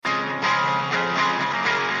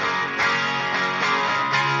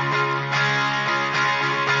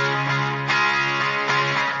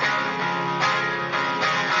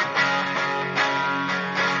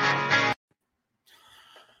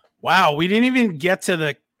Wow, we didn't even get to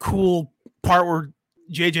the cool part where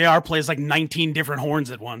JJR plays like 19 different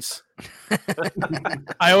horns at once.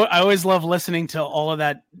 I always love listening to all of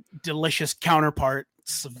that delicious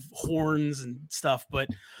counterparts of horns and stuff. But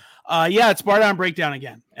it's Bar Down Breakdown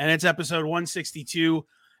again, and it's episode 162.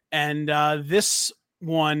 And this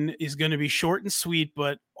one is going to be short and sweet,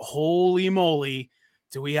 but holy moly,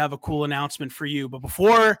 do we have a cool announcement for you. But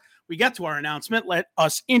before we get to our announcement, let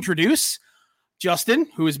us introduce Justin,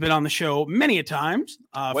 who has been on the show many a times.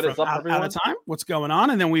 What is up, everyone? Out of time. What's going on?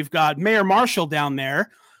 And then we've got Mayor Marshall down there,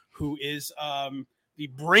 who is the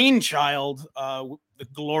brainchild, the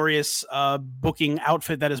glorious booking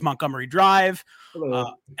outfit that is Montgomery Drive.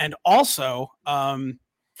 And also, I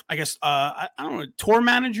don't know, tour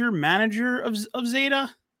manager of Zeta.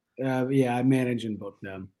 I manage and book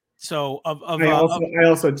them. So I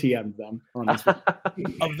also TM'd them on this one.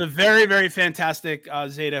 Of the very, very fantastic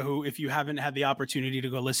Zeta, who, if you haven't had the opportunity to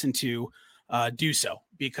go listen to, do so,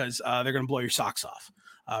 because they're going to blow your socks off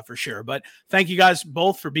for sure. But thank you guys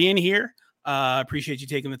both for being here. Appreciate you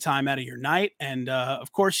taking the time out of your night. And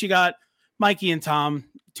of course, you got Mikey and Tom,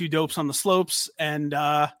 two dopes on the slopes. And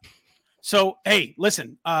so, hey,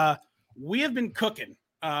 listen, we have been cooking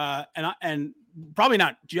and probably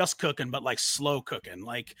not just cooking, but like slow cooking.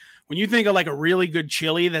 Like when you think of like a really good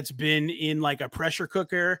chili that's been in like a pressure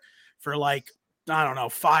cooker for like, I don't know,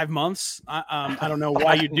 5 months. I don't know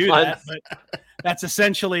why you do that, but that's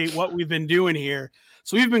essentially what we've been doing here.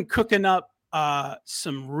 So we've been cooking up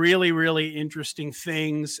some really, really interesting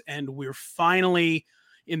things, and we're finally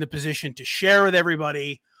in the position to share with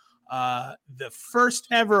everybody the first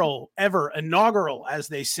ever inaugural, as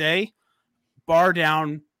they say, Bar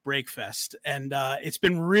Down Breakfest. And it's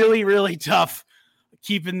been really, really tough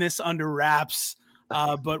keeping this under wraps,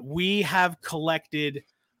 but we have collected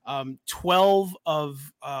 12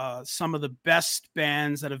 of some of the best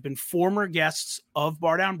bands that have been former guests of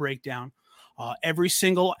Bar Down Breakdown. Every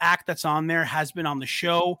single act that's on there has been on the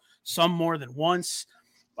show, some more than once.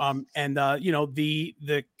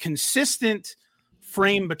 The consistent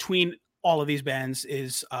frame between all of these bands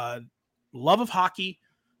is love of hockey,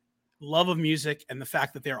 love of music, and the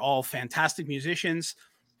fact that they're all fantastic musicians.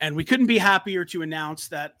 And we couldn't be happier to announce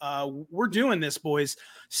that we're doing this, boys,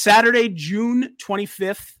 Saturday, June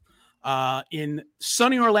 25th in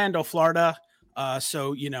sunny Orlando, Florida.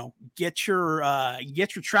 So, get your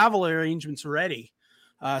travel arrangements ready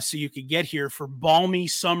so you could get here for balmy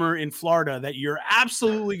summer in Florida that you're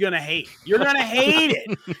absolutely going to hate. You're going to hate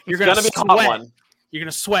it. You're going to sweat. Hot one. You're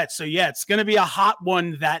going to sweat. So, yeah, it's going to be a hot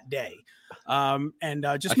one that day. I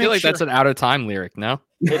feel like that's an out of time lyric. No,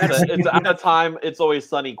 it's out of time. It's always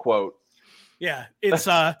sunny quote. Yeah, it's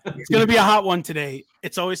going to be a hot one today.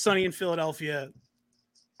 It's always sunny in Philadelphia.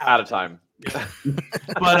 Out of time. Yeah.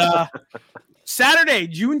 But Saturday,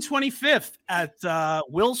 June 25th at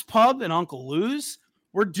Will's Pub and Uncle Lou's,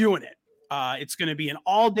 we're doing it. It's going to be an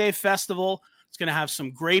all-day festival. It's going to have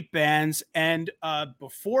some great bands. And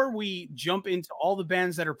before we jump into all the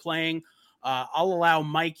bands that are playing, I'll allow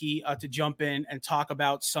Mikey to jump in and talk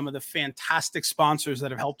about some of the fantastic sponsors that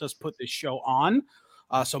have helped us put this show on.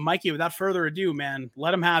 So, Mikey, without further ado, man,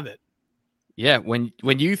 let him have it. Yeah, when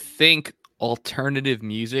you think alternative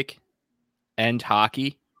music and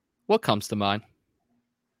hockey, what comes to mind?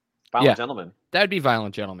 Violent Gentlemen. That'd be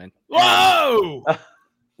Violent Gentlemen. Whoa!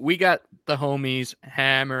 We got the homies,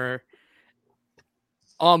 Hammer,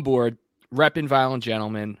 on board, repping Violent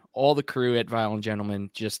Gentlemen, all the crew at Violent Gentlemen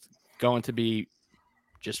just going to be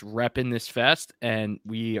just repping this fest, and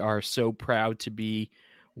we are so proud to be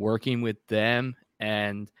working with them.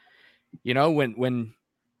 And when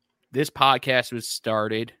this podcast was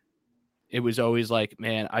started, it was always like,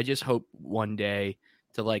 man, I just hope one day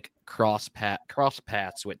to like cross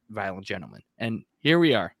paths with Violent Gentlemen. And here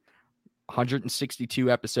we are,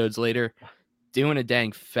 162 episodes later, doing a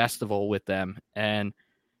dang festival with them. And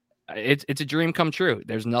it's a dream come true.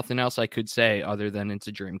 There's nothing else I could say other than it's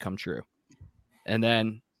a dream come true. And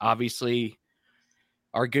then obviously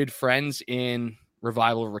our good friends in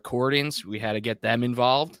Revival Recordings, we had to get them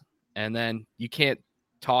involved. And then you can't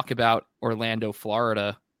talk about Orlando,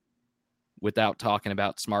 Florida without talking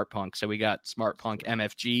about Smart Punk. So we got Smart Punk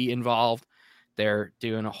MFG involved. They're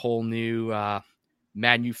doing a whole new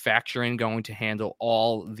manufacturing, going to handle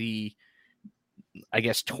all the,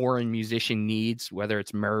 touring musician needs, whether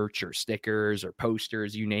it's merch or stickers or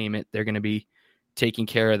posters, you name it. They're going to be taking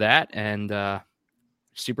care of that. And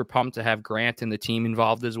super pumped to have Grant and the team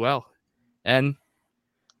involved as well. And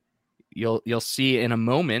you'll see in a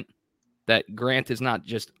moment that Grant is not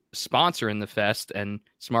just sponsoring the fest and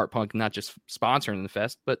Smart Punk not just sponsoring the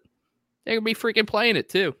fest, but they're going to be freaking playing it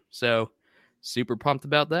too. So super pumped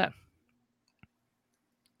about that.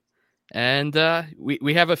 And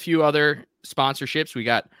we have a few other sponsorships. We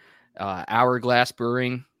got Hourglass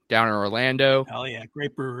Brewing down in Orlando. Hell yeah,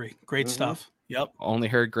 great brewery, great stuff. Yep. Only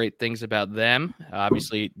heard great things about them.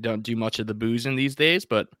 Obviously, don't do much of the boozing these days,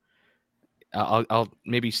 but I'll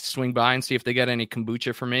maybe swing by and see if they got any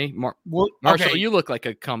kombucha for me. Marshall, you look like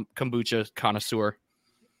a kombucha connoisseur.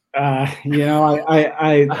 I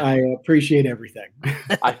appreciate everything.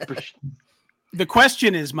 The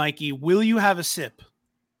question is, Mikey, will you have a sip?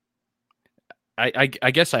 I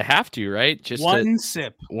guess I have to, right? Just one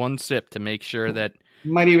sip to make sure that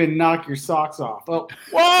you might even knock your socks off. Oh,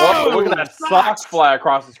 whoa! Look at that socks fly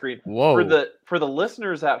across the screen. Whoa! For the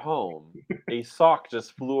listeners at home, a sock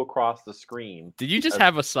just flew across the screen. Did you just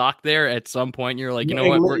have a sock there at some point? You're like, you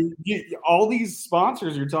know what? All these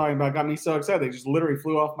sponsors you're talking about got me so excited. They just literally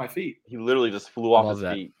flew off my feet. He literally just flew off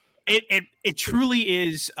his feet. It truly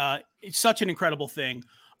is. It's such an incredible thing.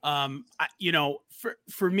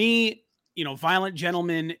 For me, Violent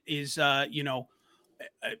Gentlemen is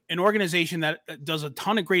an organization that does a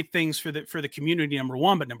ton of great things for the community, number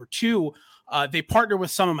one, but number two, they partner with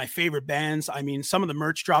some of my favorite bands. I mean, some of the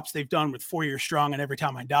merch drops they've done with 4 Years Strong and Every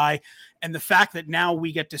Time I Die. And the fact that now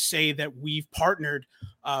we get to say that we've partnered,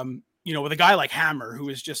 with a guy like Hammer, who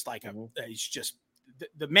is just like, he's just,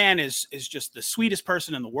 the man is just the sweetest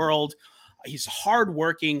person in the world. He's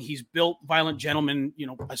hardworking. He's built Violent Gentlemen,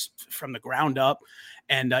 from the ground up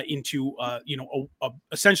and into,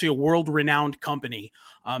 essentially a world-renowned company.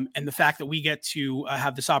 And the fact that we get to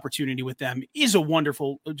have this opportunity with them is a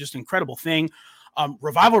wonderful, just incredible thing.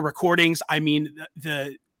 Revival Recordings, I mean,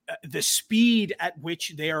 the speed at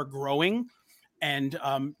which they are growing and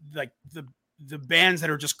like the bands that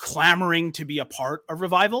are just clamoring to be a part of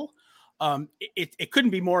Revival, it couldn't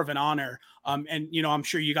be more of an honor. And, I'm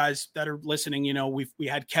sure you guys that are listening, we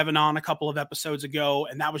had Kevin on a couple of episodes ago,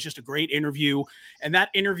 and that was just a great interview. And that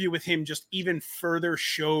interview with him just even further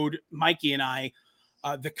showed Mikey and I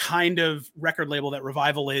the kind of record label that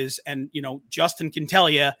Revival is. And, Justin can tell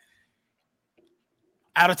you,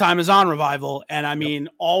 Out of Time is on Revival. And I mean,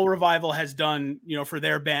 all Revival has done, for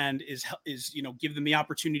their band is, give them the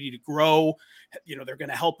opportunity to grow. They're going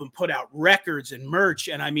to help them put out records and merch.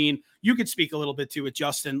 And I mean, you could speak a little bit to it,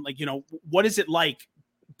 Justin, like, what is it like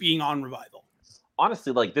being on Revival?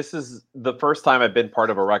 Honestly, like, this is the first time I've been part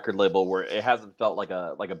of a record label where it hasn't felt like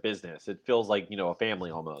a business. It feels like, a family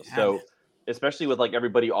almost. Yeah. So especially with like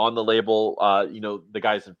everybody on the label, the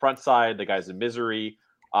guys in Frontside, the guys in Misery,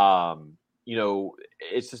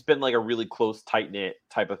 it's just been like a really close, tight-knit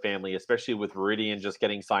type of family, especially with Viridian just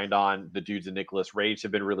getting signed on. The dudes in Nicholas Rage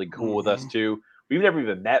have been really cool with us too. We've never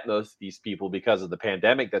even met most of these people because of the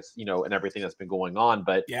pandemic that's, and everything that's been going on.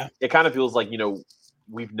 But yeah, it kind of feels like,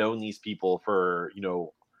 we've known these people for,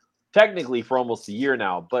 technically for almost a year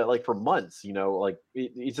now, but like for months, like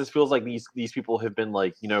it just feels like these people have been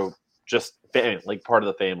like, just like part of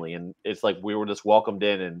the family. And it's like, we were just welcomed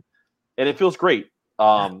in and it feels great.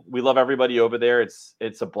 We love everybody over there.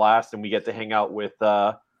 It's a blast, and we get to hang out with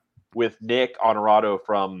Nick Honorado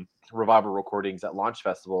from Revival Recordings at Launch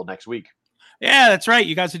Festival next week. Yeah, that's right.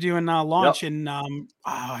 You guys are doing launch in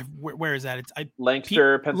where is that? It's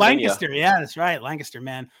Lancaster, Pennsylvania. Lancaster, yeah, that's right. Lancaster,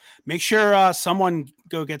 man. Make sure someone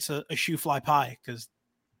go gets a shoe fly pie because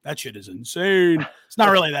that shit is insane. It's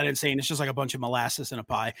not really that insane. It's just like a bunch of molasses in a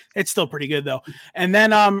pie. It's still pretty good though. And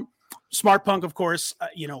then Smart Punk, of course,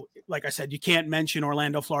 like I said, you can't mention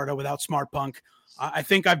Orlando, Florida without Smart Punk. I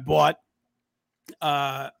think I've bought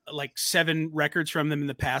like 7 records from them in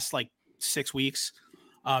the past like 6 weeks.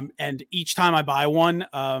 And each time I buy one,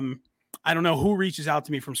 I don't know who reaches out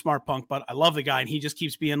to me from Smart Punk, but I love the guy. And he just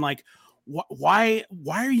keeps being like, why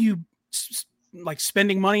are you like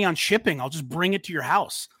spending money on shipping? I'll just bring it to your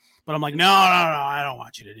house. But I'm like, no, I don't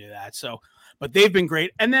want you to do that. So, but they've been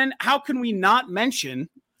great. And then how can we not mention,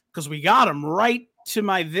 because we got him right to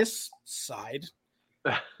this side,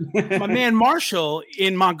 my man Marshall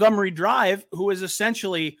in Montgomery Drive, who has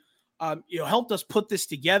essentially, helped us put this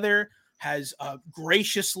together, has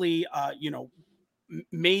graciously,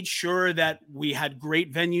 made sure that we had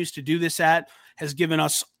great venues to do this at, has given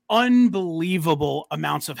us unbelievable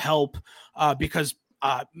amounts of help because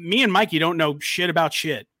me and Mikey don't know shit about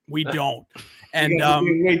shit. We don't. And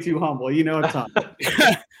way too humble, it's humble.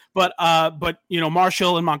 But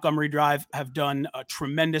Marshall and Montgomery Drive have done a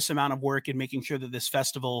tremendous amount of work in making sure that this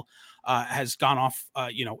festival has gone off,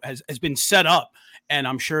 has been set up, and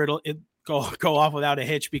I'm sure it'll go off without a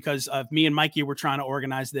hitch because me and Mikey were trying to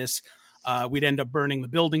organize this. We'd end up burning the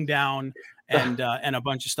building down and a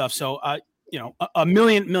bunch of stuff. So, a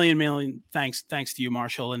million thanks to you,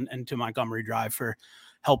 Marshall, and to Montgomery Drive for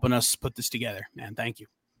helping us put this together, man. Thank you.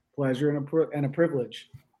 Pleasure and a privilege.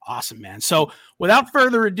 Awesome, man. So without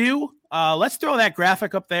further ado, let's throw that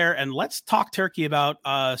graphic up there and let's talk turkey about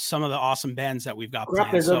some of the awesome bands that we've got Crap,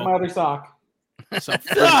 planned. there's my other sock. So,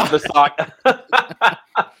 The sock.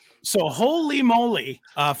 so holy moly.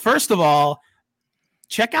 First of all,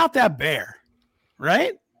 check out that bear,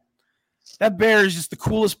 right? That bear is just the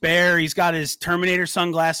coolest bear. He's got his Terminator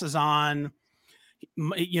sunglasses on.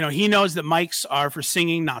 You know, he knows that mics are for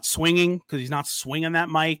singing, not swinging, because he's not swinging that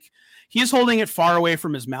mic. He is holding it far away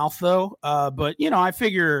from his mouth, though. But, you know, I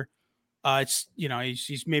figure it's, you know,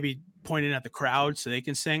 he's maybe pointing at the crowd so they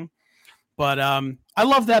can sing. But I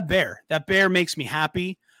love that bear. That bear makes me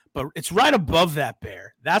happy. But it's right above that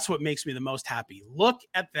bear. That's what makes me the most happy. Look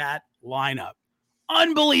at that lineup.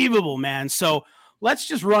 Unbelievable, man. So let's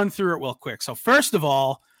just run through it real quick. So first of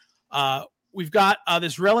all, we've got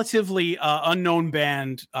this relatively unknown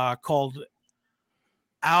band called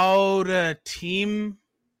Auda Team.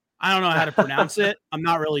 I don't know how to pronounce it. I'm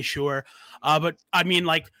not really sure. But I mean,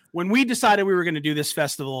 like when we decided we were going to do this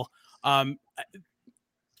festival,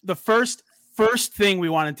 the first thing we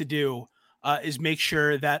wanted to do is make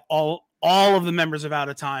sure that all of the members of Out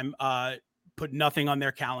of Time put nothing on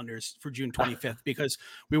their calendars for June 25th, because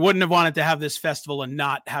we wouldn't have wanted to have this festival and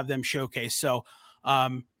not have them showcase. So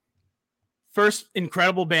first,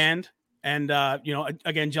 incredible band. And, you know,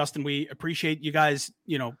 again, Justin, we appreciate you guys,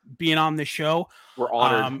 you know, being on this show. We're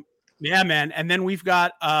honored. Yeah, man. And then we've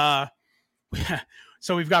got,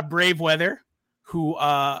 so we've got Brave Weather, who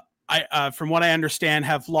from what I understand,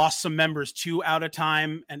 have lost some members to Out of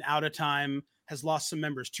Time, and Out of Time has lost some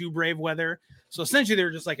members to Brave Weather. So essentially they're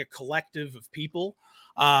just like a collective of people.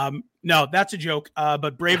 No, that's a joke.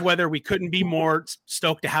 But Brave Weather, we couldn't be more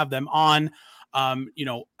stoked to have them on. You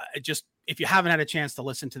know, just, if you haven't had a chance to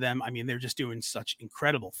listen to them, I mean, they're just doing such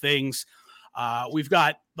incredible things. We've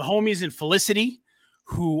got the homies in Felicity,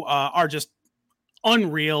 who are just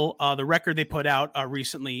unreal. The record they put out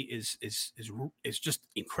recently is just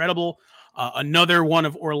incredible. Another one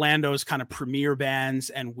of Orlando's kind of premier bands,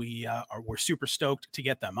 and we're super stoked to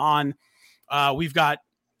get them on. We've got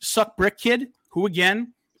Suck Brick Kid, who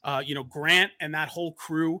again, you know, Grant and that whole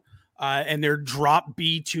crew. And their drop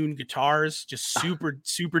B tuned guitars, just super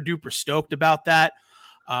duper stoked about that.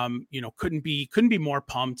 You know, couldn't be more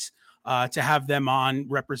pumped to have them on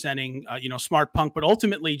representing, you know, smart punk, but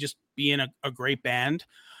ultimately just being a great band.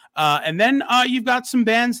 And then you've got some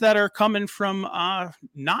bands that are coming from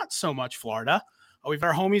not so much Florida. We've got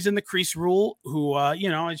our homies in the Crease Rule, who, you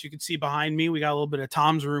know, as you can see behind me, we got a little bit of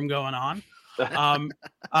Tom's Room going on.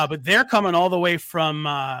 But they're coming all the way from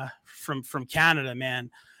Canada, man.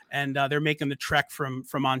 And they're making the trek from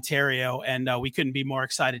Ontario, and we couldn't be more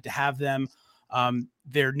excited to have them.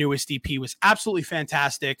 Their newest EP was absolutely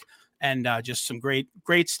fantastic, and just some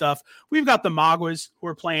great stuff. We've got the Magwas, who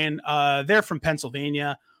are playing. They're from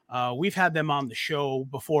Pennsylvania. We've had them on the show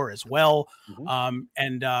before as well. Mm-hmm.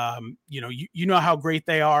 And you know, you know how great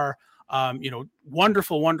they are. You know,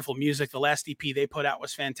 wonderful music. The last EP they put out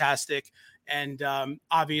was fantastic, and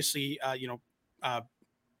obviously, you know,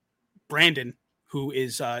 Brandon, who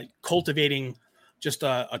is cultivating just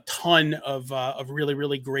a ton of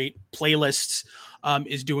really great playlists,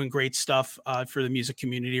 is doing great stuff for the music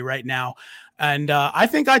community right now. And I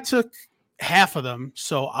think I took half of them,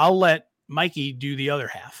 so I'll let Mikey do the other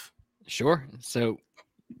half. Sure. So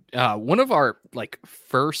one of our like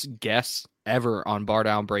first guests ever on Bar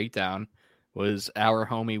Down Breakdown was our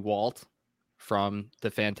homie Walt from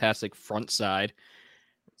the fantastic Front Side,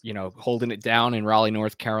 you know, holding it down in Raleigh,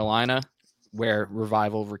 North Carolina, where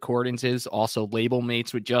Revival Recordings is, also label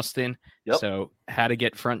mates with Justin. Yep. So had to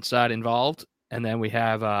get Front Side involved. And then we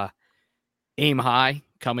have Aim High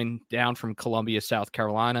coming down from Columbia, South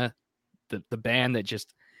Carolina, the band that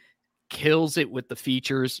just kills it with the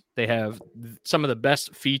features. They have some of the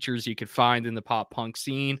best features you could find in the pop punk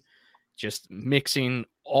scene, just mixing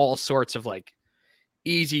all sorts of like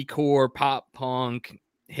easy core, pop punk,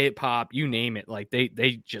 hip hop, you name it. Like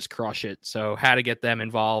they just crush it. So had to get them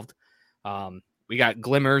involved. We got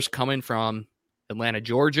Glimmers coming from Atlanta,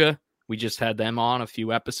 Georgia. We just had them on a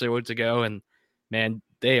few episodes ago, and man,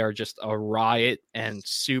 they are just a riot and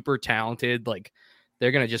super talented. Like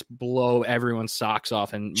they're going to just blow everyone's socks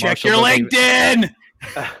off. And check your LinkedIn.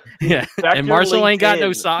 Yeah. And Marshall ain't got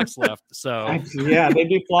no socks left. So yeah, they'd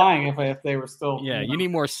be flying if they were still. Yeah. You need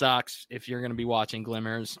more socks if you're going to be watching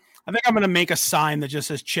Glimmers. I think I'm going to make a sign that just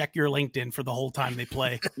says check your LinkedIn for the whole time they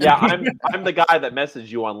play. Yeah. I'm the guy that messaged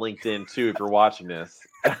you on LinkedIn too, if you're watching this.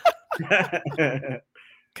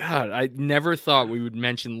 God, I never thought we would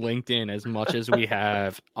mention LinkedIn as much as we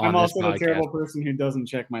have on I'm this also a podcast. terrible person who doesn't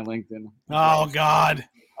check my LinkedIn. Oh God,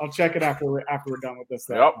 I'll check it after we're done with this.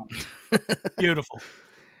 beautiful.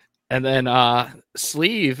 And then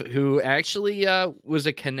Sleeve, who actually was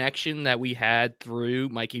a connection that we had through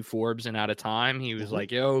Mikey Forbes and Out of Time. He was like,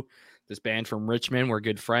 yo, this band from Richmond we're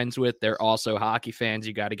good friends with. They're also hockey fans.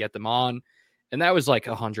 You got to get them on. And that was like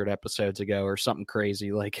 100 episodes ago or something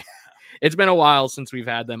crazy. Like, it's been a while since we've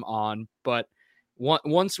had them on. But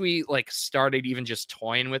once we like started even just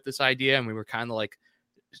toying with this idea and we were kind of like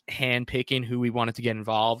handpicking who we wanted to get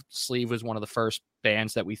involved, Sleeve was one of the first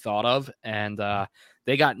bands that we thought of. And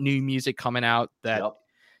they got new music coming out that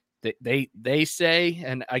they say,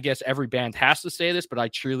 and I guess every band has to say this, but I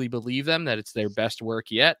truly believe them that it's their best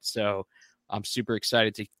work yet. So I'm super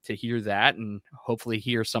excited to hear that and hopefully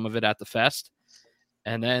hear some of it at the fest.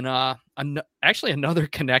 And then actually another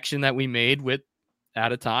connection that we made with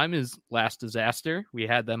Out of Time is Last Disaster. We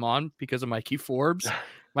had them on because of Mikey Forbes.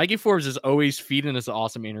 Mikey Forbes is always feeding us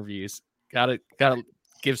awesome interviews. Gotta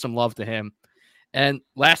give some love to him. And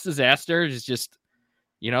Last Disaster is just,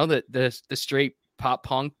 the straight pop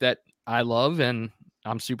punk that I love, and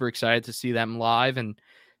I'm super excited to see them live. And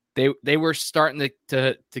they were starting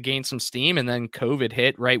to gain some steam, and then COVID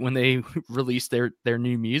hit right when they released their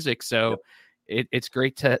new music. So it's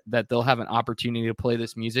great that they'll have an opportunity to play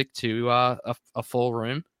this music to a full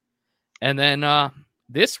room. And then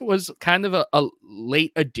this was kind of a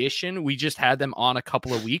late addition. We just had them on a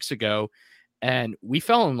couple of weeks ago, and we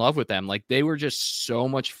fell in love with them. Like, they were just so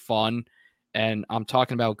much fun. And I'm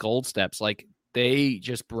talking about Gold Steps. Like, they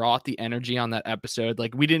just brought the energy on that episode.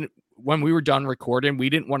 Like, when we were done recording, we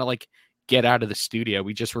didn't want to like get out of the studio.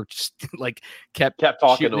 We just were just like kept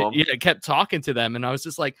talking to them. Yeah, kept talking to them. And I was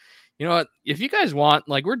just like, you know what, if you guys want,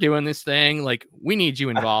 like, we're doing this thing, like, we need you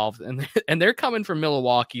involved. And they're coming from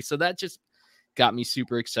Milwaukee. So that just got me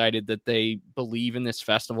super excited that they believe in this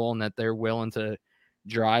festival and that they're willing to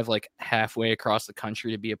drive like halfway across the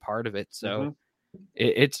country to be a part of it. So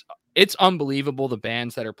it's unbelievable, the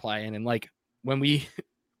bands that are playing. And like, when we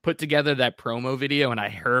put together that promo video and I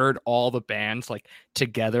heard all the bands like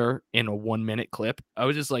together in a 1-minute clip, I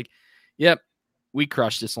was just like, yep, we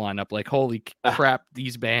crushed this lineup. Like, holy crap,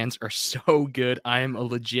 these bands are so good. I am a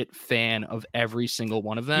legit fan of every single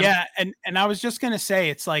one of them. Yeah. And I was just going to say,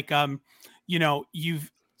 it's like,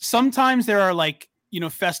 sometimes there are like,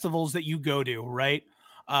 festivals that you go to, right.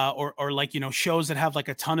 Or like, shows that have like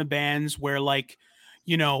a ton of bands where like,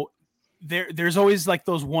 there's always like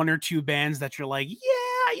those one or two bands that you're like, yeah,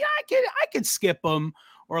 I could skip them,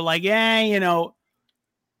 or like,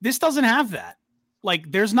 this doesn't have that.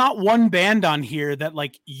 Like, there's not one band on here that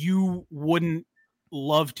like you wouldn't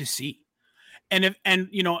love to see. And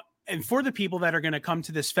for the people that are going to come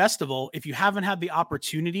to this festival, if you haven't had the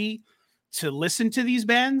opportunity to listen to these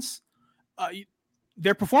bands,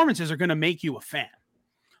 their performances are going to make you a fan.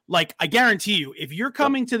 Like, I guarantee you, if you're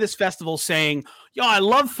coming to this festival saying, yo, I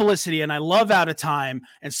love Felicity and I love Out of Time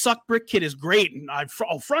and Suck Brick Kid is great, and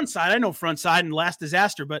Frontside, I know Frontside and Last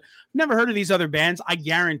Disaster, but I've never heard of these other bands, I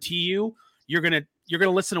guarantee you, you're gonna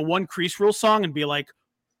listen to one Crease Rule song and be like,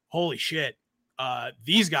 holy shit,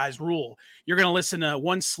 these guys rule. You're gonna listen to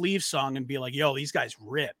one Sleeve song and be like, yo, these guys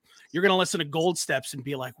rip. You're gonna listen to Gold Steps and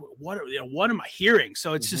be like, what am I hearing?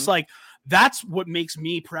 So it's just like, that's what makes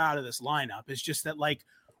me proud of this lineup. It's just that like,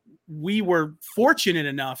 we were fortunate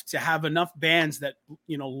enough to have enough bands that,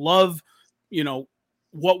 love,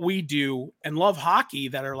 what we do and love hockey,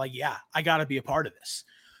 that are like, yeah, I got to be a part of this.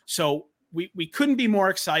 So we couldn't be more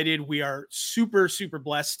excited. We are super, super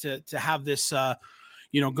blessed to have this,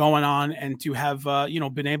 going on, and to have,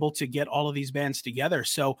 been able to get all of these bands together.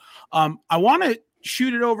 So I want to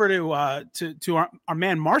shoot it over to our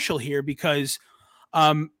man Marshall here, because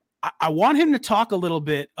I want him to talk a little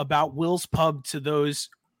bit about Will's Pub to those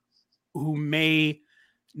who may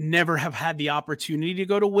never have had the opportunity to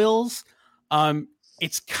go to Will's.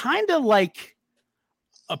 It's kind of like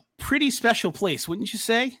a pretty special place, wouldn't you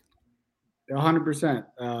say?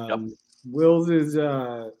 100%. Will's is,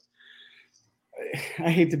 I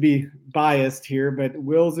hate to be biased here, but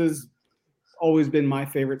Will's has always been my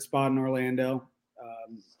favorite spot in Orlando.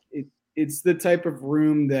 It's the type of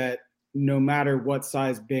room that no matter what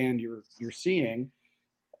size band you're seeing,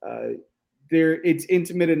 it's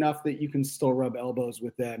intimate enough that you can still rub elbows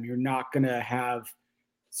with them. You're not going to have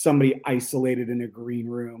somebody isolated in a green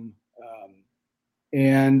room.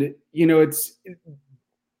 It's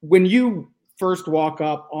when you first walk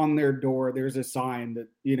up on their door, there's a sign that,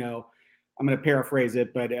 I'm going to paraphrase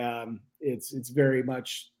it, but it's very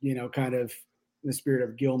much, kind of in the spirit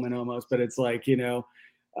of Gilman almost, but it's like,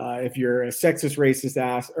 if you're a sexist,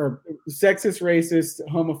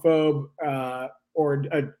 homophobe, or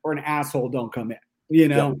an asshole, don't come in.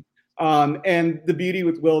 Yep. And the beauty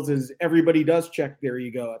with Wills is everybody does check their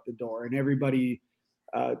ego at the door, and everybody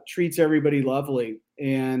treats everybody lovely.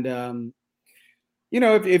 And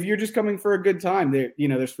if you're just coming for a good time,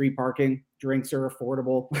 there's free parking, drinks are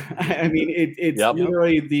affordable. I mean, it's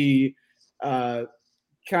literally the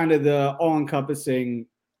kind of the all-encompassing,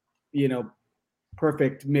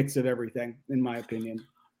 perfect mix of everything, in my opinion.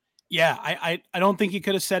 Yeah, I don't think you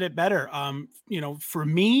could have said it better. For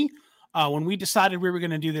me, when we decided we were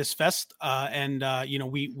going to do this fest, and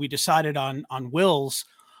we decided on Wills,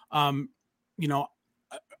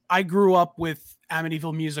 I grew up with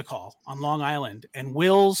Amityville Music Hall on Long Island, and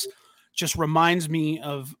Wills just reminds me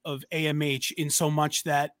of AMH in so much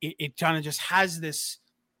that it kind of just has this,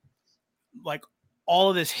 like, all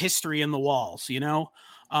of this history in the walls,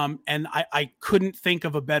 and I couldn't think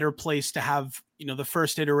of a better place to have, the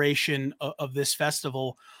first iteration of this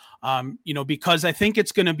festival, because I think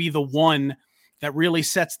it's going to be the one that really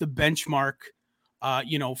sets the benchmark,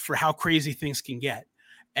 for how crazy things can get.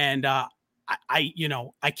 And I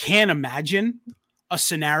can't imagine a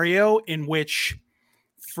scenario in which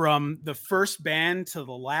from the first band to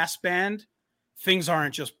the last band, things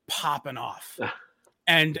aren't just popping off.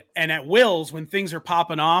 And at Wills, when things are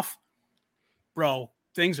popping off, bro,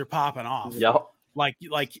 things are popping off. Yep.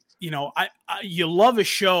 You love a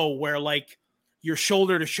show where, like, you're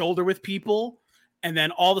shoulder to shoulder with people, and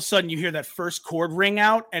then all of a sudden you hear that first chord ring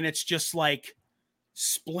out, and it's just like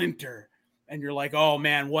Splinter, and you're like, oh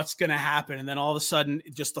man, what's gonna happen? And then all of a sudden,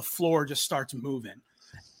 just the floor just starts moving.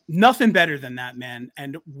 Nothing better than that, man.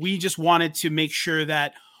 And we just wanted to make sure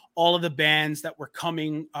that all of the bands that were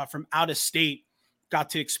coming from out of state got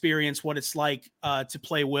to experience what it's like to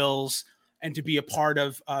play Wills and to be a part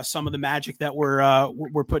of some of the magic that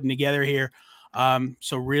we're putting together here.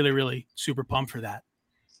 So really, really super pumped for that.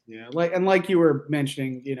 Yeah, like you were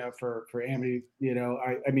mentioning, for Amity,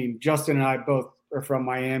 I mean, Justin and I both are from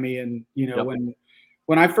Miami, and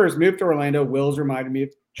when I first moved to Orlando, Wills reminded me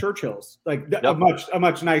of Churchill's, like a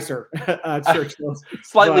much nicer Churchill's,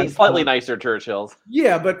 slightly nicer Churchill's.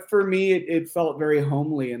 Yeah, but for me, it felt very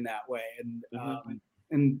homely in that way, and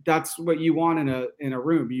and that's what you want in a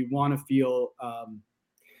room. You want to feel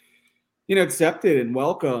accepted and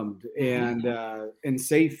welcomed and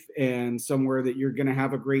safe, and somewhere that you're going to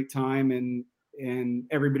have a great time, and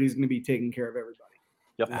everybody's going to be taking care of everybody.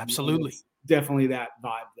 Yep, absolutely. Definitely that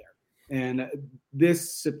vibe there. And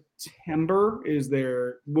this September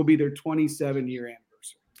will be their 27-year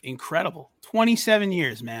anniversary. Incredible. 27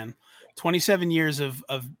 years, man. 27 years of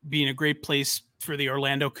being a great place for the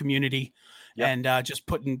Orlando community. Yep. And just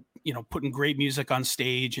putting great music on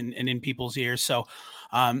stage and in people's ears. So,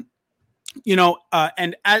 and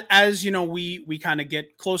as we kind of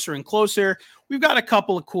get closer and closer, we've got a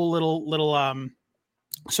couple of cool little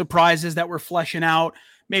surprises that we're fleshing out.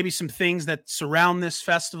 Maybe some things that surround this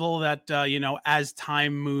festival that, as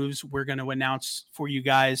time moves, we're going to announce for you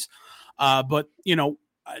guys. But,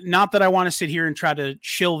 not that I want to sit here and try to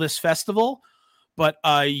shill this festival, but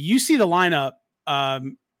you see the lineup.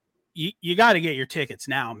 You got to get your tickets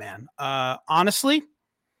now, man. Honestly,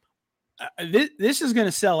 this is going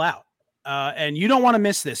to sell out. And you don't want to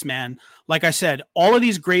miss this, man. Like I said, all of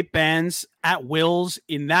these great bands at Wills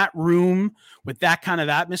in that room with that kind of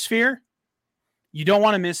atmosphere. You don't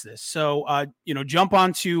want to miss this. So, jump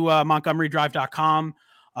onto MontgomeryDrive.com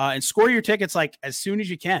and score your tickets like as soon as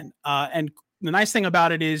you can. And the nice thing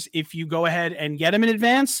about it is if you go ahead and get them in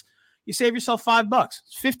advance, you save yourself $5.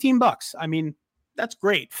 It's $15. I mean, that's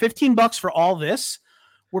great. $15 for all this.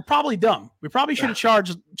 We're probably dumb. We probably should have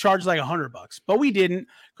charged like $100, but we didn't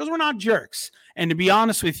because we're not jerks. And to be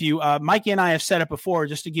honest with you, Mikey and I have said it before,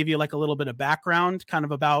 just to give you like a little bit of background kind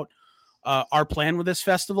of about our plan with this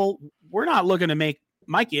festival. We're not looking to make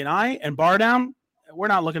Mikey and I and Bar Down. We're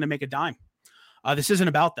not looking to make a dime. This isn't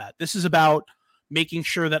about that. This is about making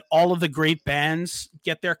sure that all of the great bands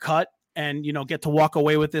get their cut and, get to walk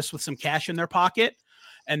away with this with some cash in their pocket.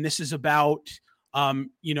 And this is about,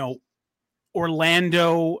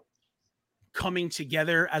 Orlando coming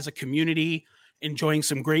together as a community, enjoying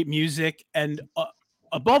some great music. And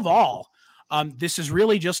above all, this is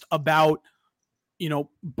really just about,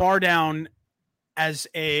 Bar Down as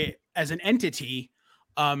an entity,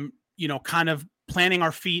 kind of planting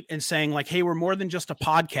our feet and saying like, hey, we're more than just a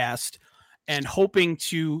podcast, and hoping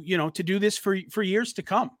to do this for years to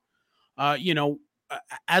come.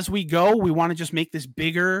 As we go, we want to just make this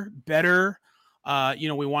bigger, better.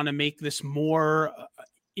 We want to make this more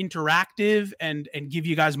interactive and give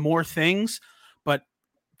you guys more things. But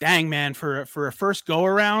dang, man, for a first go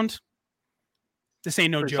around, this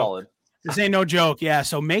ain't no Pretty joke. solid. This ain't no joke. Yeah.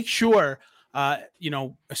 So make sure, as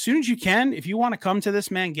soon as you can, if you want to come to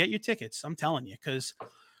this, man, get your tickets. I'm telling you, because,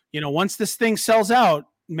 once this thing sells out,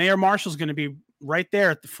 Mayor Marshall's going to be right there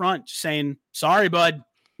at the front saying, sorry, bud.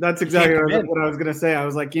 That's exactly what I was going to say. I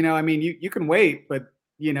was like, you can wait, but,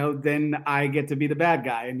 then I get to be the bad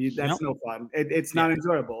guy, and that's no fun. It's not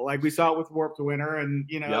enjoyable. Like we saw it with Warped Winter, and,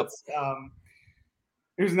 it's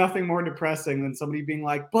there's nothing more depressing than somebody being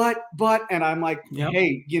like, but, and I'm like,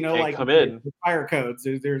 hey, like come in. The fire codes.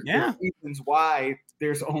 There's reasons why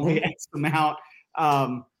there's only X amount.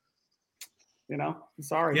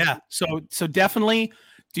 Sorry. Yeah. So definitely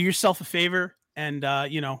do yourself a favor and,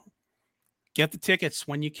 get the tickets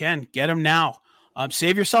when you can. Get them now.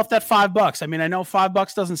 Save yourself that $5. I mean, I know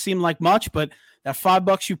 $5 doesn't seem like much, but that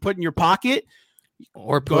 $5 you put in your pocket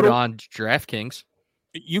or put on DraftKings.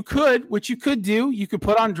 You could, which you could do. You could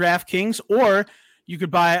put on DraftKings, or you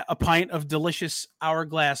could buy a pint of delicious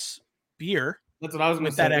Hourglass beer. That's what I was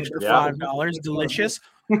going to say. That extra $5, delicious.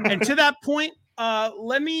 And to that point,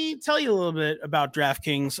 let me tell you a little bit about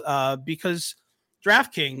DraftKings, because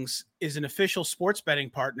DraftKings is an official sports betting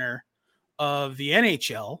partner of the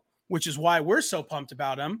NHL, which is why we're so pumped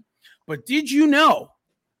about them. But did you know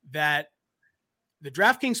that the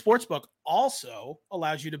DraftKings Sportsbook also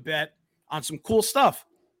allows you to bet on some cool stuff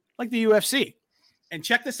like the UFC? And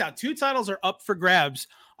check this out. 2 titles are up for grabs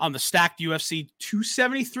on the stacked UFC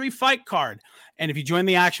 273 fight card. And if you join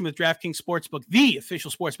the action with DraftKings Sportsbook, the official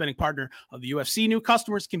sports betting partner of the UFC, new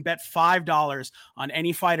customers can bet $5 on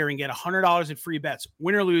any fighter and get $100 in free bets.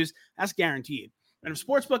 Win or lose, that's guaranteed. And if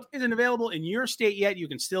Sportsbook isn't available in your state yet, you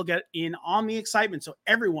can still get in on the excitement so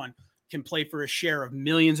everyone can play for a share of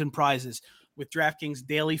millions in prizes with DraftKings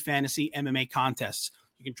daily fantasy MMA contests.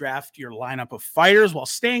 You can draft your lineup of fighters while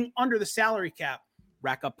staying under the salary cap,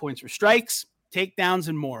 rack up points for strikes, takedowns,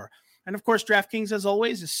 and more. And of course, DraftKings, as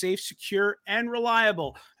always, is safe, secure, and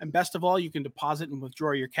reliable. And best of all, you can deposit and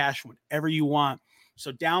withdraw your cash whenever you want.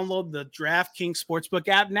 So download the DraftKings Sportsbook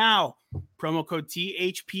app now. Promo code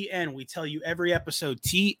THPN. We tell you every episode,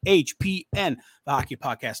 THPN, the Hockey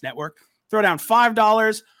Podcast Network. Throw down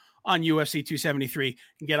 $5 on UFC 273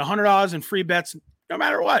 and get $100 in free bets no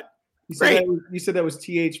matter what. You said that was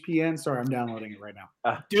THPN? Sorry, I'm downloading it right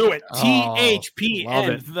now. Do it.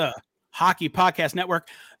 THPN, the Hockey Podcast Network.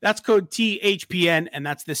 That's code THPN, and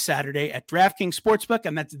that's this Saturday at DraftKings Sportsbook,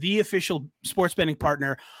 and that's the official sports betting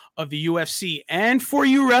partner of the UFC. And for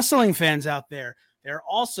you wrestling fans out there, they're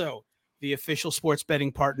also the official sports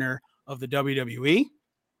betting partner of the WWE.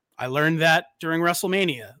 I learned that during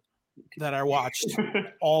WrestleMania that I watched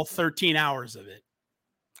all 13 hours of it.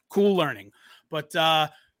 Cool learning. But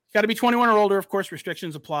got to be 21 or older. Of course,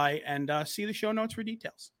 restrictions apply, and see the show notes for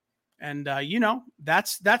details. And,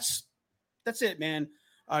 that's it, man.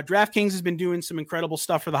 DraftKings has been doing some incredible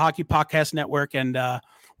stuff for the Hockey Podcast Network, and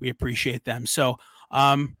we appreciate them. So,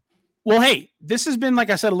 hey, this has been, like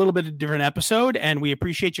I said, a little bit of a different episode, and we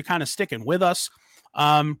appreciate you kind of sticking with us.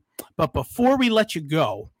 But before we let you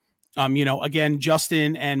go, again,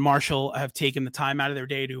 Justin and Marshall have taken the time out of their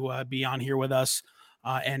day to be on here with us.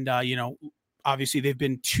 Obviously, they've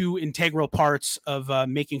been 2 integral parts of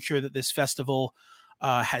making sure that this festival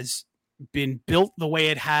has been built the way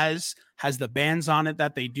it has the bands on it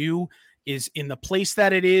that they do, is in the place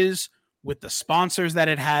that it is, with the sponsors that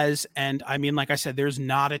it has. And I mean, like I said, there's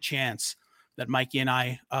not a chance that Mikey and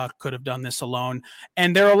I could have done this alone.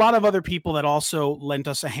 And there are a lot of other people that also lent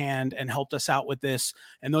us a hand and helped us out with this.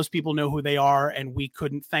 And those people know who they are, and we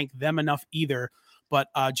couldn't thank them enough either. But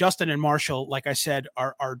Justin and Marshall, like I said,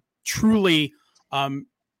 are truly,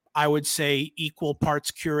 I would say, equal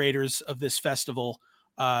parts curators of this festival,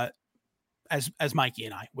 as Mikey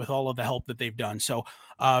and I, with all of the help that they've done. So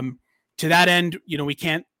to that end, we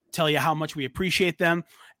can't tell you how much we appreciate them.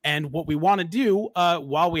 And what we want to do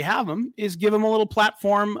while we have them is give them a little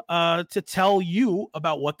platform to tell you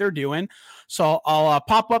about what they're doing. So I'll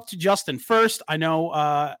pop up to Justin first. I know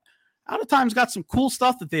Out of Time's got some cool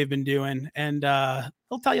stuff that they've been doing, and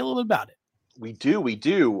he'll tell you a little bit about it. We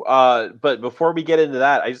do. But before we get into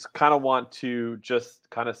that, I just kind of want to just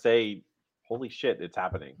kind of say, holy shit, it's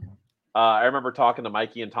happening. I remember talking to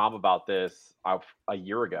Mikey and Tom about this a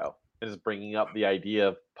year ago, and just bringing up the idea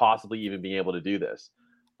of possibly even being able to do this.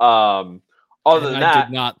 I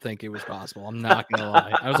did not think it was possible. I'm not going to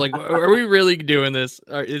lie. I was like, are we really doing this?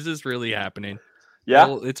 Or is this really happening? Yeah,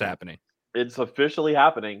 well, it's happening. It's officially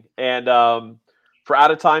happening. And for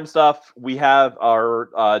Out of Time stuff, we have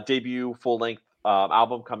our debut full-length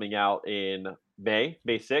album coming out in May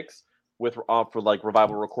 6th for like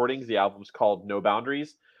Revival Recordings. The album's called No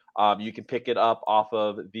Boundaries. You can pick it up off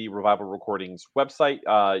of the Revival Recordings website.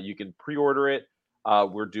 You can pre-order it.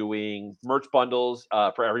 We're doing merch bundles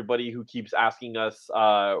for everybody who keeps asking us,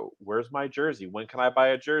 where's my jersey? When can I buy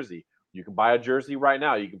a jersey? You can buy a jersey right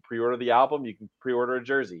now. You can pre-order the album. You can pre-order a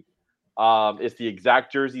jersey. It's the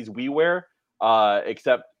exact jerseys we wear,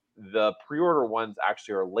 except the pre-order ones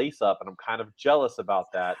actually are lace up, and I'm kind of jealous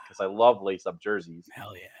about that because I love lace up jerseys.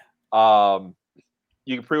 Hell yeah.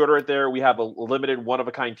 You can pre-order it there. We have a limited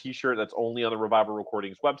one-of-a-kind t-shirt that's only on the Revival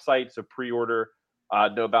Recordings website. So pre-order,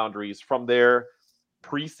 no boundaries from there.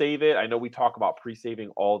 Pre-save it. I know we talk about pre-saving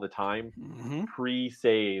all the time. Mm-hmm.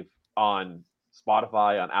 Pre-save on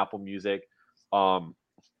Spotify, on Apple Music. From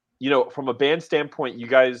a band standpoint, you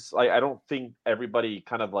guys, I don't think everybody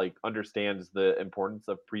kind of like understands the importance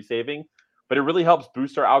of pre-saving, but it really helps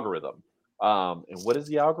boost our algorithm. And what is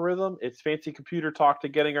the algorithm? It's fancy computer talk to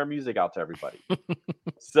getting our music out to everybody.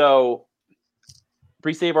 So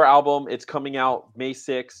pre-save our album. It's coming out May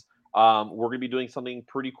 6th. We're going to be doing something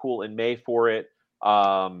pretty cool in May for it.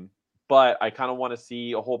 But I kind of want to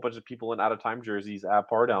see a whole bunch of people in Out of Time jerseys at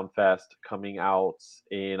Bar Down Fest coming out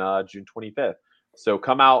in June 25th. So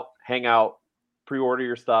come out, hang out, pre-order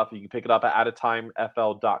your stuff. You can pick it up at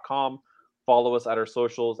outatifemefl.com. Follow us at our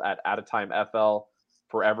socials at outatifemefl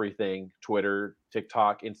for everything. Twitter,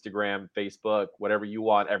 TikTok, Instagram, Facebook, whatever you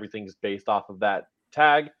want. Everything's based off of that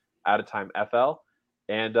tag, outatifemefl.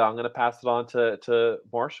 And I'm going to pass it on to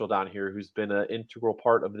Marshall down here, who's been an integral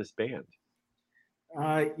part of this band.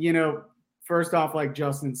 First off, like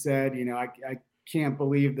Justin said, I can't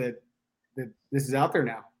believe that this is out there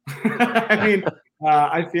now. I mean,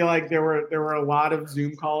 I feel like there were a lot of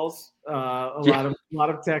Zoom calls, a lot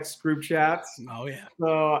of text group chats. Oh yeah.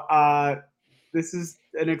 So this is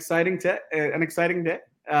an exciting day,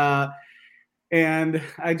 and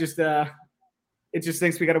I just it just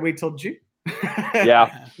thinks we got to wait till June.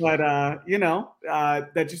 Yeah. But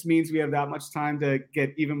that just means we have that much time to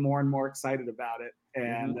get even more and more excited about it,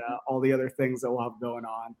 and all the other things that we'll have going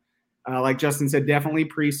on. Like Justin said, definitely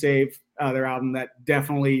pre-save their album. That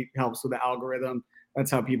definitely helps with the algorithm. That's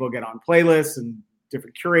how people get on playlists and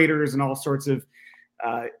different curators and all sorts of.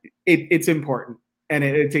 It's important, and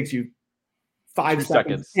it takes you 5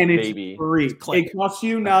 seconds, and it's free. It costs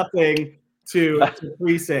you nothing to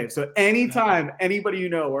pre-save. So anytime anybody you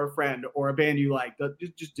know or a friend or a band you like,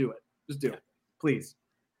 just do it. Just do it, please.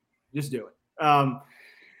 Just do it.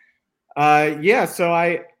 So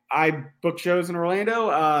I book shows in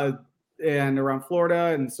Orlando and around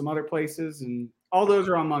Florida and some other places, and all those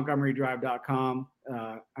are on MontgomeryDrive.com.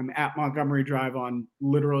 I'm at Montgomery Drive on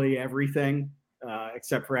literally everything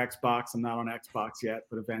except for Xbox. I'm not on Xbox yet,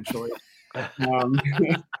 but eventually. And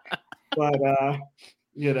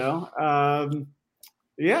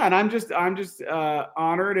I'm just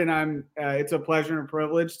honored, and it's a pleasure and a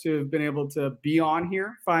privilege to have been able to be on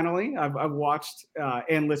here. Finally, I've watched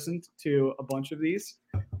and listened to a bunch of these,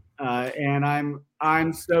 and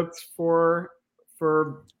I'm stoked for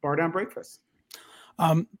Bar Down Breakfast.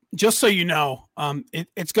 Just so you know,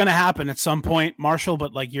 it's going to happen at some point, Marshall.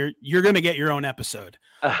 But like you're going to get your own episode.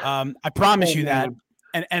 I promise you that.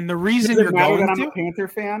 And the reason you're going I'm a Panther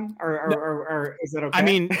fan, or is that okay? I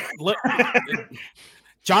mean, look,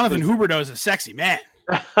 Jonathan Huberdeau is a sexy man.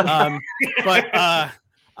 But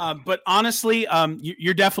honestly,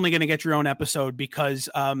 you're definitely going to get your own episode because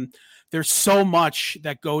there's so much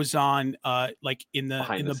that goes on, like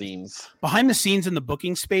behind the scenes in the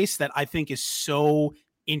booking space that I think is so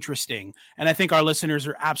interesting, and I think our listeners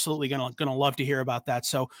are absolutely gonna love to hear about that.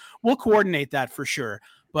 So we'll coordinate that for sure.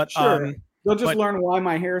 But sure. They'll just learn why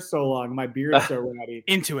my hair is so long, my beard is so ratty.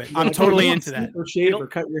 Into it. I'm totally into that. Or shave or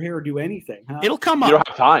cut your hair or do anything. Huh? It'll come up. You don't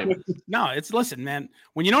have time. No, listen, man.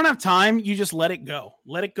 When you don't have time, you just let it go.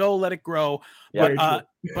 Let it go. Let it grow. Yeah,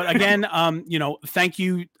 but again, thank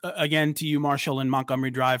you again to you, Marshall, and Montgomery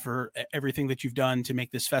Drive for everything that you've done to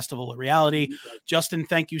make this festival a reality. Justin,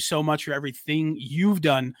 thank you so much for everything you've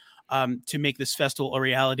done to make this festival a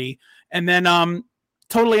reality. And then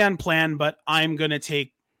totally unplanned, but I'm going to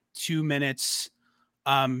take 2 minutes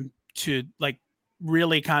to like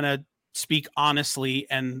really kind of speak honestly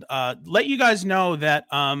and let you guys know that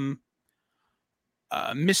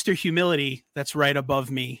Mr. Humility, that's right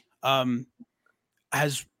above me,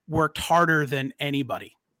 has worked harder than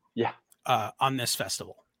anybody on this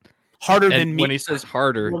festival. Harder than me. When he says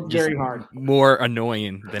harder, just very hard, more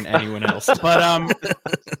annoying than anyone else.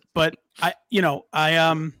 But I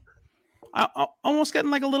almost getting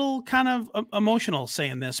like a little kind of emotional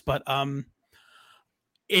saying this, but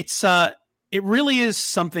it really is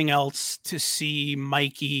something else to see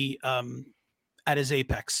Mikey at his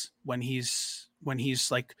apex when he's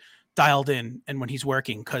like dialed in and when he's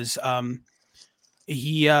working, because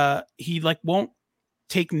he like won't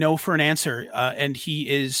take no for an answer, and he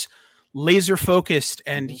is laser focused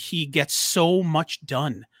and he gets so much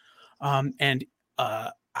done. And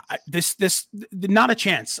this not a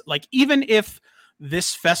chance. Like, even if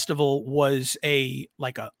this festival was an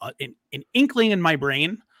inkling in my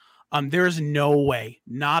brain, there is no way,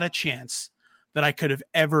 not a chance, that I could have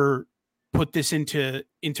ever put this into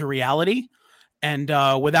reality. And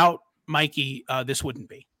without Mikey, this wouldn't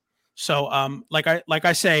be. So like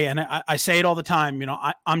I say, and I say it all the time,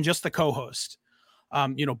 I'm just the co-host.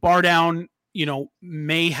 Bar Down,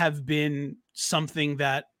 may have been something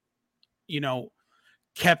that,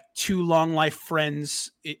 kept two long life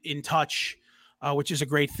friends in touch, which is a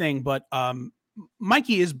great thing. But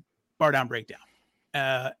Mikey is Bar Down Breakdown,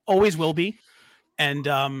 always will be. And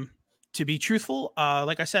to be truthful,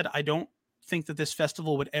 like I said, I don't think that this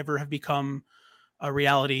festival would ever have become a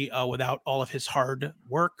reality without all of his hard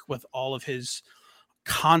work, with all of his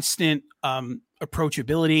constant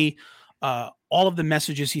approachability, all of the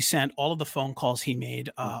messages he sent, all of the phone calls he made,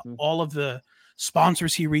 all of the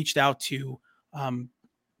sponsors he reached out to.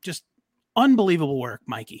 Just unbelievable work,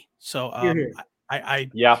 Mikey. So I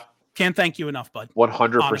can't thank you enough, bud.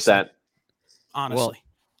 100%. Honestly.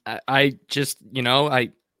 Well, I just,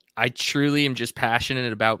 I truly am just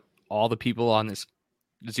passionate about all the people on this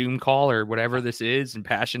Zoom call or whatever this is, and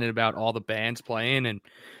passionate about all the bands playing, and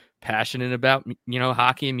passionate about,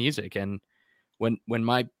 hockey and music. And when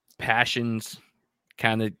my passions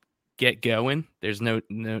kind of get going, there's no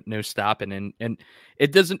stopping. And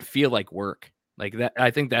it doesn't feel like work like that.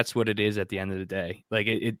 I think that's what it is at the end of the day. Like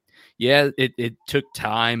it took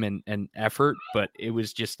time and effort, but it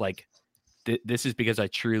was just like, this is because I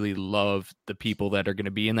truly love the people that are going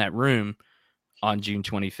to be in that room on June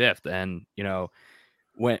 25th. And,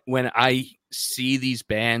 when I see these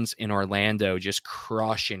bands in Orlando just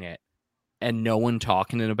crushing it and no one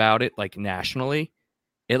talking about it, like nationally,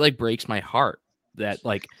 it like breaks my heart that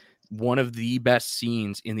like one of the best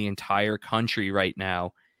scenes in the entire country right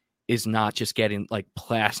now is not just getting like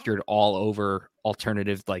plastered all over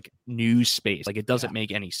alternative like news space. Like, it doesn't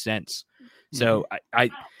make any sense. So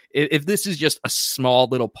if this is just a small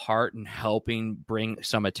little part in helping bring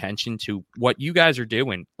some attention to what you guys are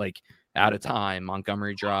doing, like Out of Time,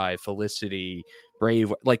 Montgomery Drive, Felicity,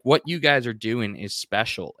 Brave, like what you guys are doing is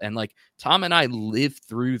special. And like Tom and I lived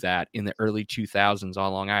through that in the early 2000s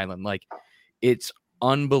on Long Island. Like, it's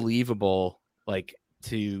unbelievable, like,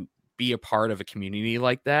 to be a part of a community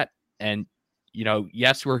like that. And,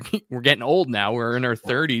 yes, we're getting old now. We're in our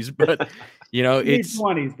 30s, but it's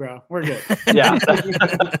 20s, bro. We're good. Yeah.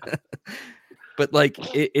 But like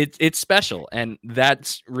it's special, and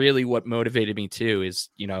that's really what motivated me too. Is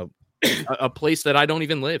a place that I don't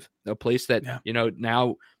even live, a place that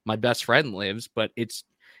now my best friend lives, but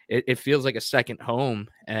it feels like a second home,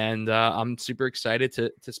 and I'm super excited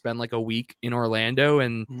to spend like a week in Orlando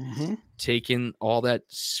and take in all that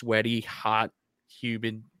sweaty, hot,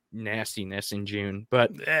 humid nastiness in June.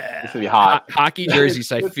 But it's gonna be hot. Hockey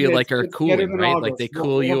jerseys, I feel like, are cooling, right? Like they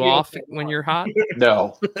cool you off when you're hot.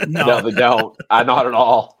 No, they don't. Not at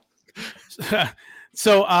all.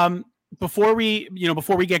 So before we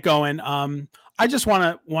get going, I just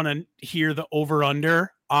want to hear the over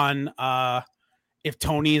under on if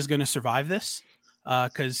Tony is going to survive this,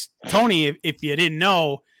 because Tony, if you didn't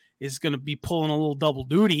know, is going to be pulling a little double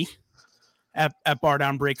duty at Bar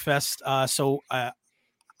Down Breakfest. So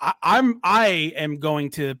I am going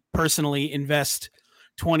to personally invest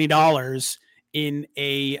 $20 in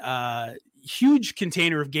a huge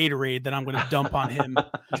container of Gatorade that I'm going to dump on him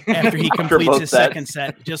after he completes his second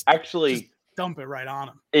set. Just dump it right on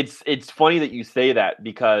him. It's funny that you say that,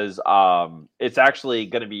 because it's actually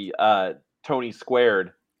going to be Tony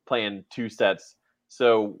Squared playing two sets.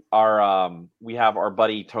 So we have our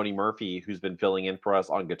buddy Tony Murphy, who's been filling in for us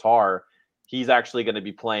on guitar. He's actually going to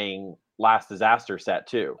be playing Last Disaster set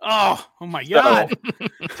too. Oh my God.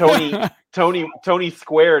 So Tony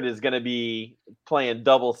Squared is going to be playing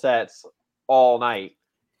double sets all night.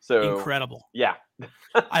 So incredible. Yeah.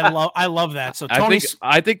 I love that. So Tony,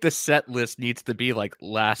 I think the set list needs to be like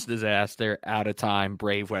Last Disaster, Out of Time,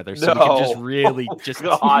 Brave Weather. So we can just really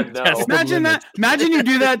God, no. Imagine that. Imagine you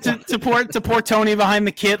do that to poor Tony behind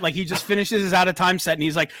the kit. Like, he just finishes his Out of Time set and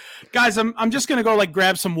he's like, guys, I'm just gonna go like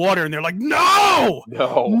grab some water, and they're like, no.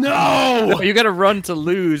 You got to run to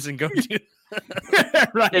lose and go do.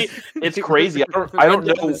 Right. It's crazy. I don't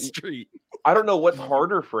know. The street. I don't know what's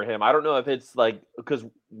harder for him. I don't know if it's like, because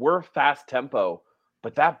we're fast tempo.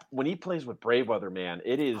 But that when he plays with Brayweather, man,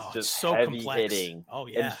 it is it's just so heavy complex. hitting. Oh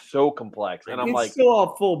yeah, and so complex. And I'm it's like, still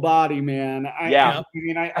a full body, man. Yeah.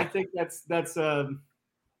 I think that's it's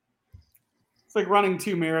like running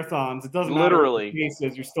 2 marathons. It doesn't Literally. matter what the pace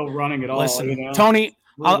is, you're still running it all. listen, You know? Tony.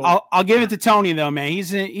 Brutal. I'll give it to Tony though, man.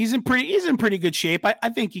 He's in pretty good shape. I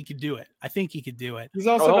think he could do it. He's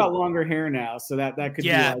also Oh. got longer hair now, so that could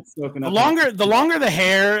be like soaking The up. longer the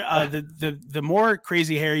hair, the more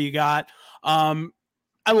crazy hair you got.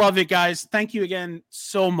 I love it, guys. Thank you again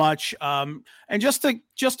so much. And just to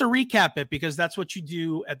recap it, because that's what you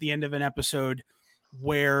do at the end of an episode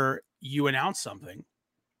where you announce something.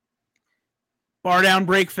 Bar Down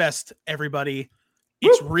Breakfest, everybody.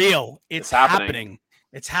 It's real. It's happening.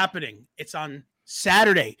 It's happening. It's on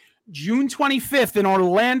Saturday, June 25th in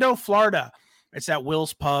Orlando, Florida. It's at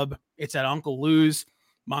Will's Pub. It's at Uncle Lou's.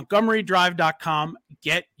 MontgomeryDrive.com.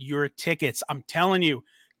 Get your tickets. I'm telling you,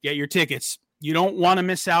 get your tickets. You don't want to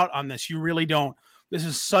miss out on this. You really don't. This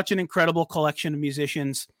is such an incredible collection of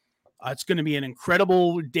musicians. It's going to be an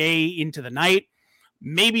incredible day into the night.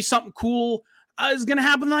 Maybe something cool is going to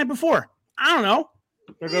happen the night before. I don't know.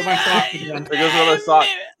 There goes my socks again. There goes another sock.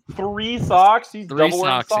 3 socks. He's 3 double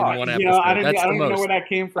wearing socks in one episode. You know, I don't That's the even know most. where that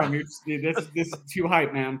came from. This is too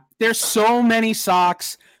hype, man. There's so many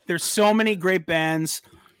socks. There's so many great bands.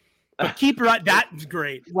 But keep right. That's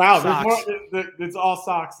great. Wow, Socks. it's all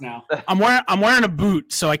socks now. I'm wearing a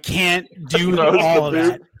boot, so I can't do No, it's all of the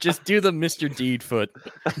that. Just do the Mr. Deed foot.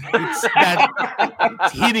 It's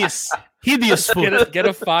hideous foot. Get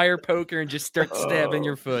a fire poker and just start stabbing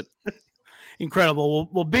your foot. Incredible.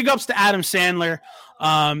 Well, big ups to Adam Sandler.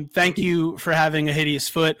 Thank you for having a hideous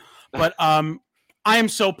foot. But I am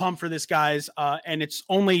so pumped for this, guys. And it's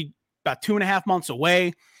only about 2.5 months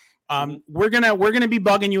away. We're gonna be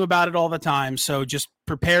bugging you about it all the time. So just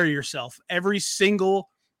prepare yourself. Every single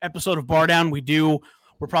episode of Bar Down we do,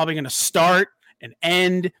 we're probably gonna start and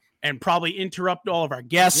end and probably interrupt all of our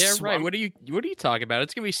guests. Yeah, right. What are you talking about?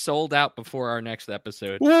 It's gonna be sold out before our next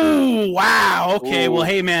episode. Ooh, wow. Okay. Ooh. Well,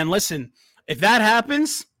 hey man, listen. If that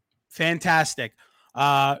happens, fantastic.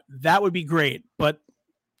 That would be great. But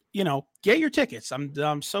get your tickets.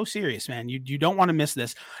 I'm so serious, man. You don't want to miss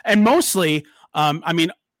this. And mostly,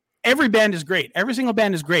 every band is great. Every single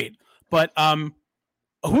band is great. But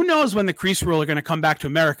who knows when the Crease Rule are going to come back to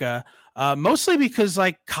America? Mostly because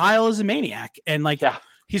Kyle is a maniac, and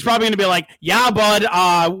he's probably going to be like, yeah, bud,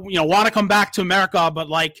 want to come back to America, but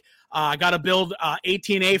I got to build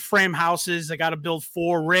 18 A-frame houses. I got to build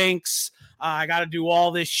 4 rinks. I got to do all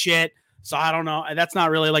this shit. So I don't know. That's not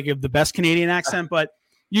really the best Canadian accent, but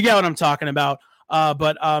you get what I'm talking about.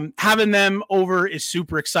 But having them over is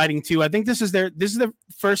super exciting too. I think this is their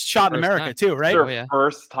first shot in America too, right? Their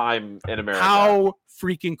first time in America. How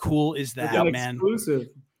freaking cool is that, man? Exclusive.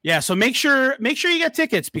 Yeah. So make sure you get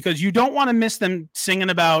tickets, because you don't want to miss them singing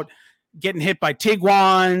about getting hit by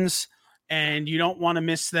Tiguans, and you don't want to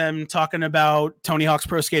miss them talking about Tony Hawk's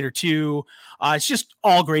Pro Skater 2. It's just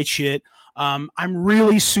all great shit. I'm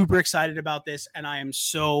really super excited about this, and I am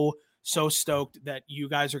so stoked that you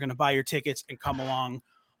guys are going to buy your tickets and come along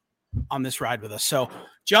on this ride with us. So,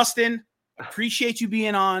 Justin, appreciate you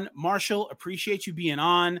being on. Marshall, appreciate you being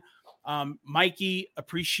on. Mikey,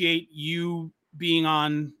 appreciate you being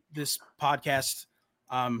on this podcast.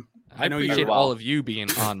 I know you appreciate did all well. of you being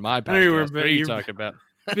on my I know you were- podcast. What are you you're- talking about?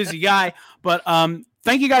 Busy guy, but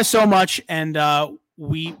thank you guys so much. And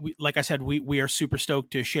we like I said, we are super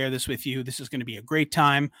stoked to share this with you. This is going to be a great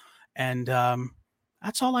time. And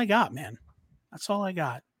that's all I got, man. That's all I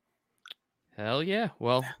got. Hell yeah.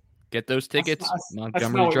 Well, get those tickets. I smell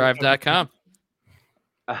MontgomeryDrive.com.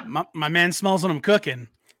 My man smells when I'm cooking.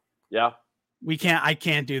 Yeah. I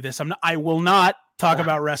can't do this. I will not talk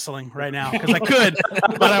about wrestling right now, because I could,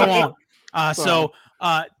 but I won't.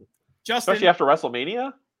 Justin, Especially after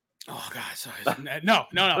WrestleMania. oh God, sorry.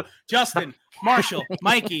 No. Justin, Marshall,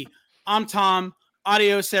 Mikey, I'm Tom.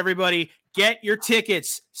 Adios, everybody. Get your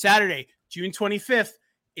tickets Saturday, June 25th.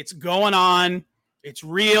 It's going on. It's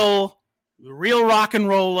real rock and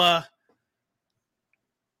roll.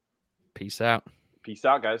 Peace out. Peace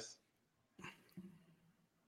out, guys.